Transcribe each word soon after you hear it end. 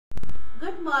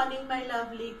Good morning, my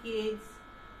lovely kids.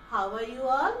 How are you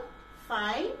all?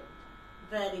 Fine?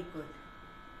 Very good.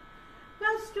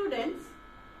 Now students,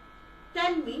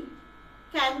 tell me,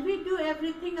 can we do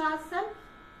everything ourselves?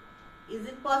 Is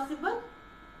it possible?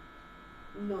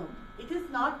 No, it is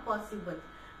not possible.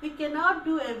 We cannot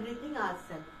do everything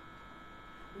ourselves.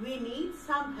 We need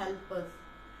some helpers.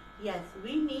 Yes,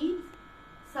 we need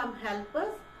some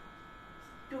helpers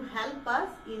to help us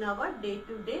in our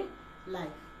day-to-day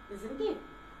life, isn't it?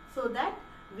 So that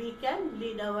we can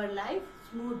lead our life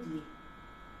smoothly.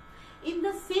 In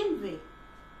the same way,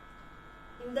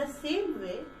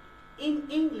 in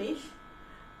English,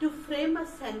 to frame a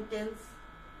sentence,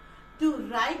 to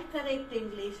write correct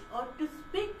English or to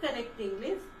speak correct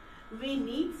English, we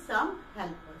need some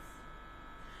helpers.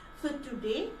 So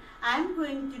today I am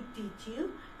going to teach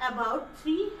you about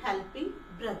three helping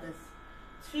brothers.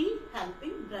 Three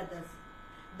helping brothers.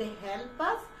 They help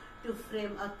us to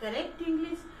frame a correct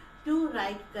English, to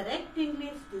write correct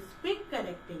English, to speak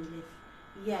correct English.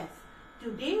 Yes,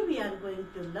 today we are going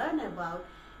to learn about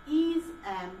is,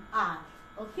 am, are.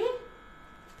 Okay?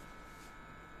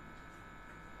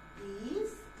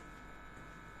 Is,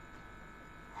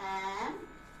 am,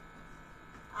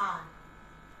 are.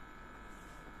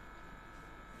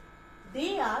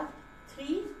 They are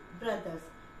three brothers,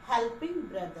 helping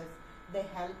brothers. They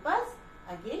help us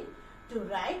again to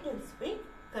write and speak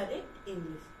correct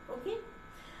English. Okay?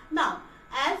 Now,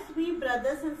 as we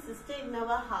brothers and sisters in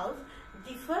our house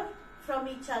differ from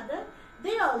each other,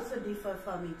 they also differ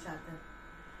from each other.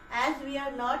 As we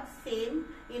are not same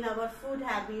in our food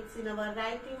habits, in our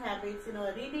writing habits, in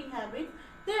our reading habits,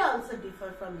 they also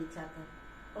differ from each other.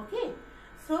 Okay?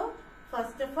 So,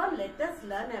 first of all, let us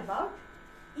learn about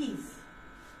is.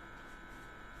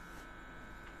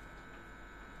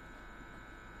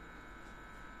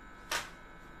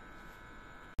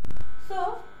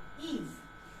 So,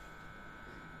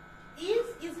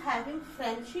 is having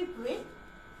friendship with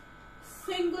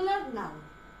singular noun.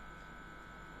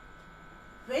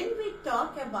 When we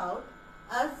talk about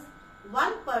us,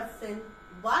 one person,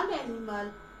 one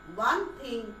animal, one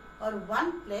thing or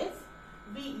one place,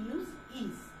 we use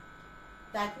is.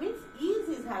 That means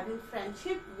is having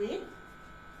friendship with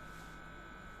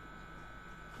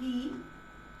he,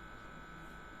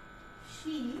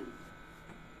 she,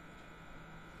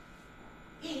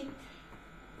 it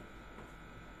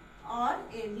or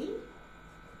any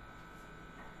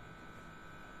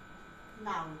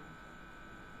noun.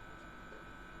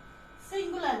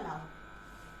 Singular noun.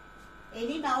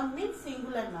 Any noun means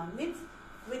singular noun, means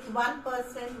with one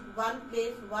person, one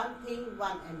place, one thing,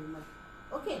 one animal.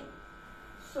 Okay.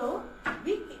 So,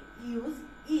 we use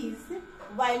is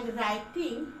while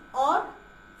writing or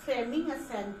framing a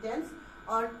sentence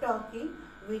or talking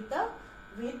with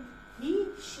he,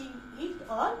 she, it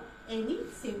or any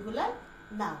singular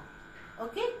noun.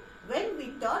 Okay? When we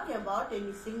talk about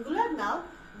any singular noun,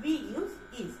 we use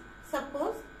is.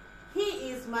 Suppose,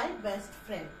 he is my best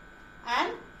friend.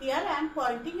 And here I am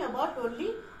pointing about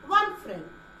only one friend.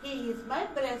 He is my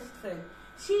best friend.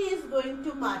 She is going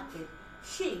to market.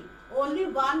 She, only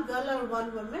one girl or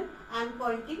one woman, I am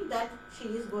pointing that she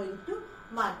is going to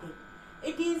market.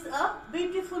 It is a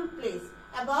beautiful place.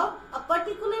 About a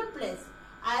particular place.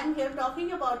 I am here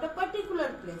talking about a particular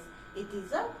place. It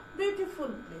is a beautiful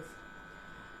place.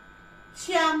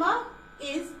 Shyama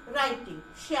is writing.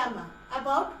 Shyama,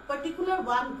 about particular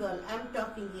one girl I am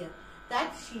talking here,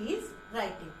 that she is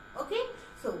writing. Okay?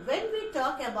 So, when we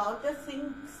talk about a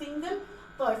single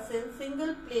person,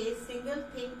 single place, single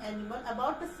thing, animal,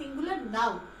 about a singular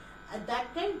noun, at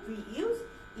that time we use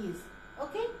is.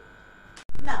 Okay?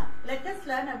 Now, let us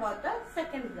learn about the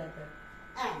second brother,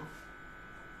 Am.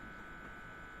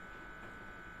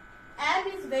 Am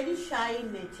is very shy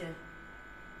in nature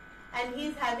and he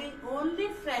is having only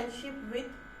friendship with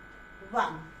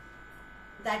one,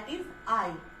 that is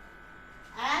I.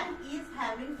 Am is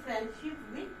having friendship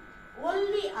with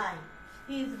only I.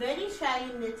 He is very shy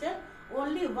in nature,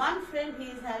 only one friend he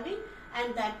is having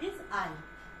and that is I.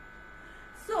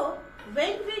 So,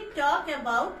 when we talk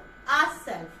about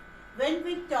ourselves, when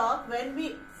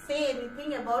we say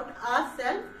anything about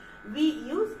ourselves, we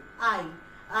use I.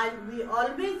 And we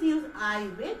always use I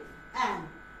with am.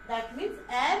 That means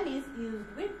am is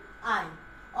used with I.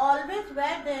 Always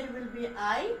where there will be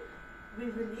I, we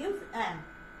will use am.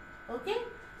 Okay?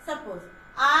 Suppose,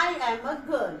 I am a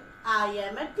girl. I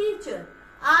am a teacher.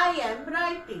 I am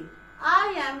writing.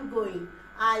 I am going.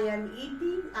 I am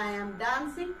eating. I am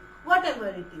dancing. Whatever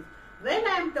it is. When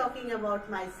I am talking about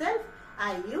myself,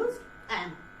 I use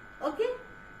am. Okay?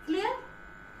 Clear?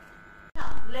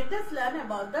 Now, let us learn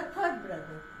about the third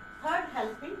brother, third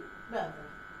helping brother,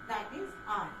 that is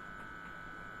R.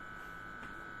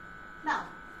 Now,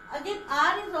 again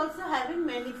R is also having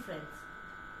many friends.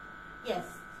 Yes,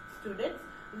 students,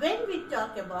 when we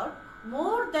talk about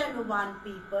more than one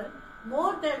people,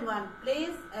 more than one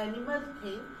place, animal,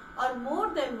 thing, or more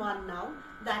than one noun,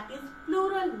 that is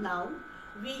plural noun,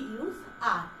 we use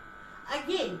R.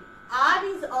 Again, R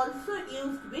is also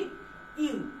used with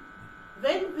you.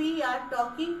 When we are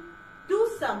talking to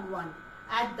someone,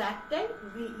 at that time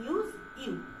we use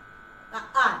you,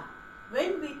 R.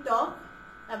 When we talk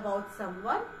about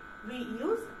someone, we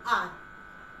use R.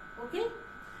 Okay?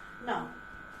 Now,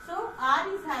 so R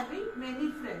is having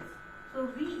many friends. So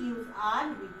we use R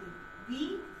with it.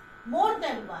 We, more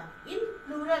than one, in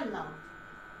plural noun.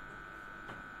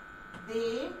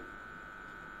 They.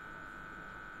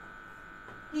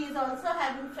 He is also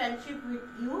having friendship with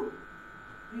you.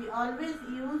 We always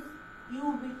use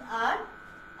you with R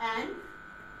and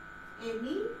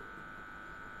any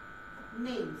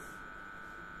names.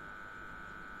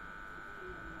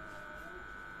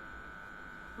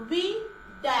 We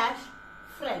dash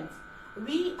friends.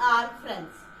 We are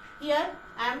friends. Here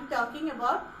I am talking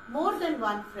about more than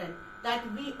one friend. That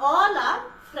we all are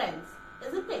friends,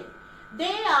 isn't it?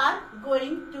 They are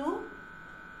going to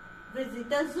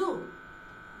visit a zoo.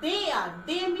 They are.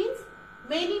 They means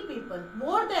many people,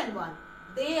 more than one.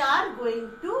 They are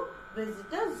going to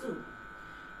visit a zoo.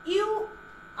 You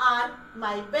are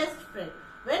my best friend.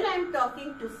 When I am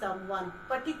talking to someone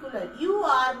particular, you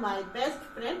are my best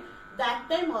friend, that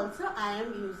time also I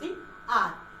am using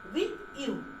are with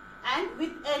you and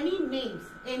with any names,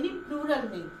 any plural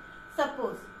name.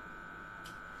 Suppose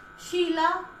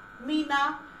Sheila,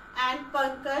 Meena and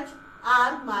Pankaj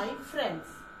are my friends.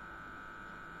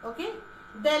 Okay?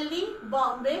 Delhi,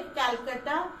 Bombay,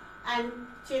 Calcutta and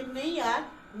Chennai are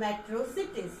metro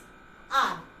cities.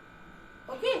 Are.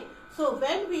 Okay? So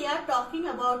when we are talking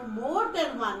about more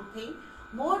than one thing,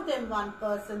 more than one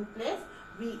person, place,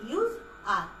 we use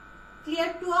are.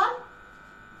 Clear to all?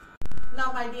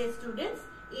 Now my dear students,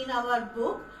 in our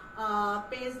book,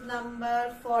 page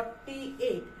number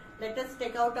 48, let us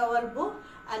take out our book,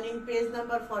 and in page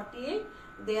number 48,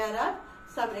 there are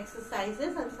some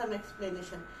exercises and some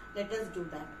explanation. Let us do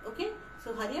that. Okay?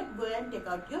 So hurry up, go and take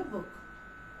out your book.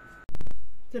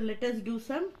 So let us do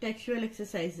some textual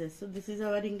exercises. So this is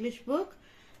our English book,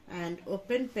 and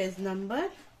open page number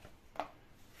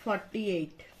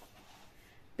 48.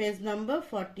 Page number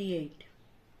 48.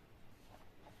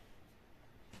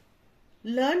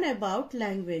 Learn about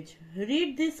language.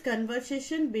 Read this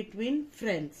conversation between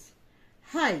friends.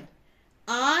 Hi,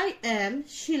 I am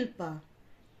Shilpa.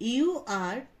 You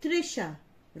are Trisha,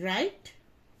 right?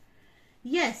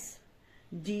 Yes.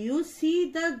 Do you see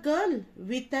the girl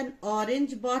with an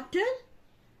orange bottle?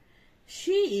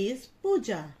 She is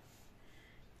Pooja.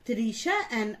 Trisha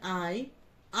and I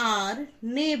are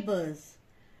neighbors.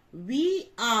 We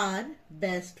are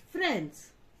best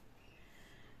friends.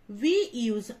 We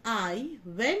use I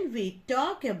when we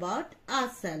talk about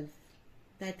ourselves.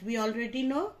 That we already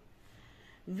know.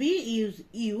 We use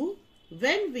you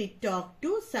when we talk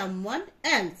to someone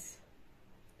else.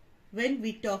 When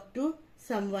we talk to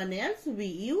someone else, we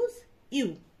use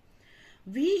you.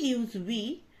 We use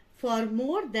we for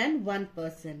more than one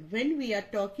person. When we are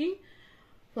talking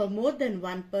for more than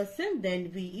one person,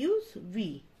 then we use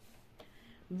we.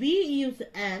 We use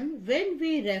am when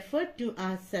we refer to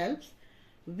ourselves.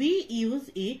 We use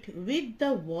it with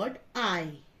the word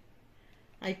I.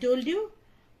 I told you,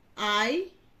 I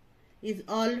is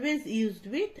always used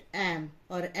with am,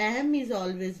 or am is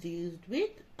always used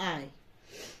with I.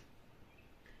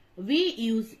 We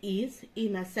use is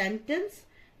in a sentence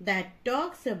that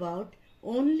talks about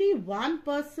only one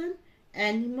person,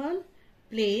 animal,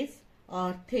 place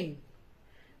or thing.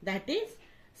 That is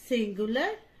singular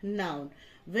noun.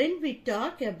 When we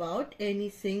talk about any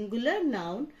singular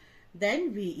noun,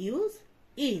 then we use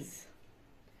is.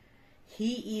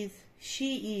 He is,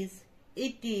 she is,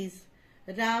 it is,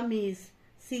 Ram is,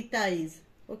 Sita is.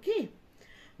 Okay.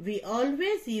 We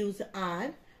always use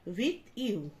are with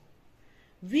you.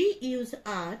 We use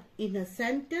are in a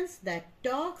sentence that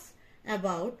talks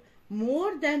about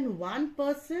more than one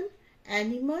person,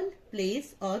 animal,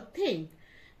 place or thing.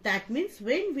 That means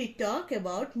when we talk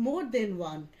about more than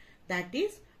one, that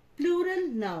is plural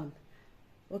noun.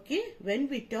 Okay, when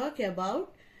we talk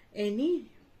about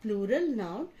any plural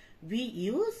noun, we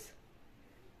use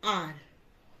are.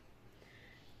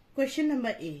 Question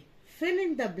number A. Fill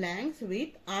in the blanks with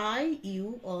I,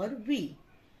 you or we.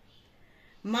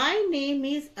 My name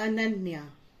is Ananya.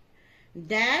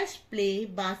 Dash play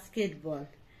basketball.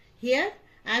 Here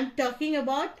I am talking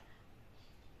about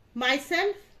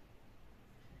myself.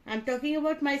 I'm talking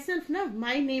about myself now.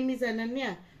 My name is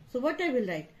Ananya. So what I will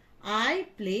write? I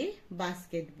play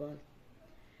basketball.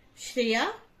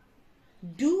 Shreya,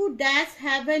 do dash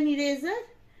have an eraser?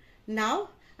 Now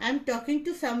I'm talking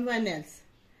to someone else.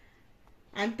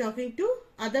 I'm talking to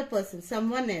other person,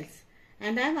 someone else.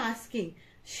 And I'm asking,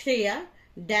 Shreya,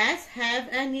 dash have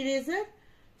an eraser?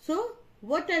 So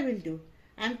what I will do?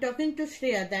 I'm talking to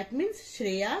Shreya. That means,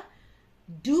 Shreya,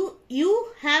 do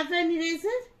you have an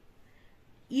eraser?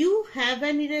 You have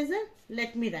an eraser?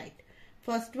 Let me write.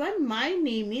 First one, my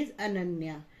name is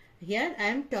Ananya. Here I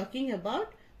am talking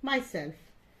about myself.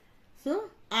 So,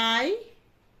 I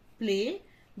play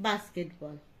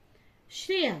basketball.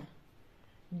 Shreya,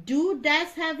 do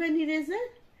dash have an eraser?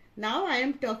 Now I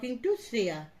am talking to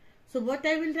Shreya. So, what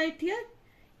I will write here?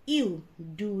 You.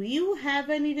 Do you have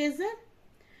an eraser?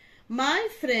 My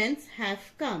friends have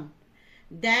come.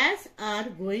 Dash are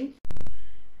going.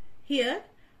 Here,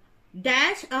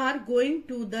 dash are going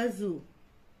to the zoo.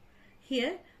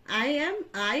 Here, I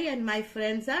and my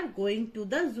friends are going to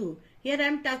the zoo. Here I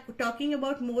am talking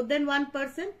about more than one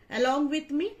person along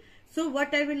with me. So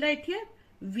what I will write here?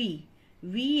 We.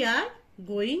 We are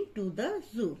going to the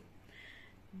zoo.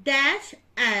 Dash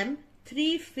am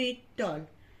 3 feet tall.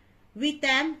 With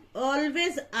am,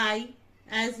 always I.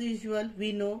 As usual,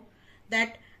 we know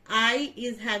that I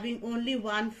is having only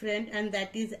one friend, and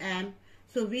that is am.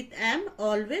 So with am,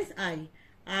 always I.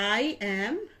 I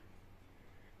am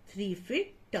 3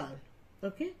 feet tall.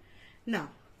 Okay. Now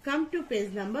come to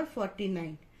page number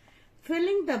 49.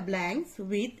 Filling the blanks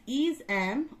with is,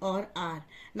 am or are.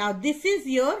 Now this is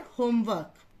your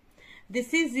homework.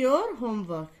 This is your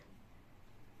homework.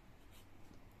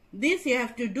 This you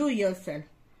have to do yourself.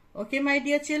 Okay, my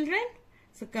dear children.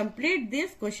 So complete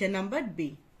this question number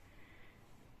B.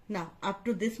 Now up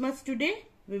to this much today.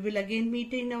 We will again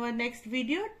meet in our next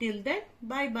video. Till then,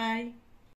 bye bye.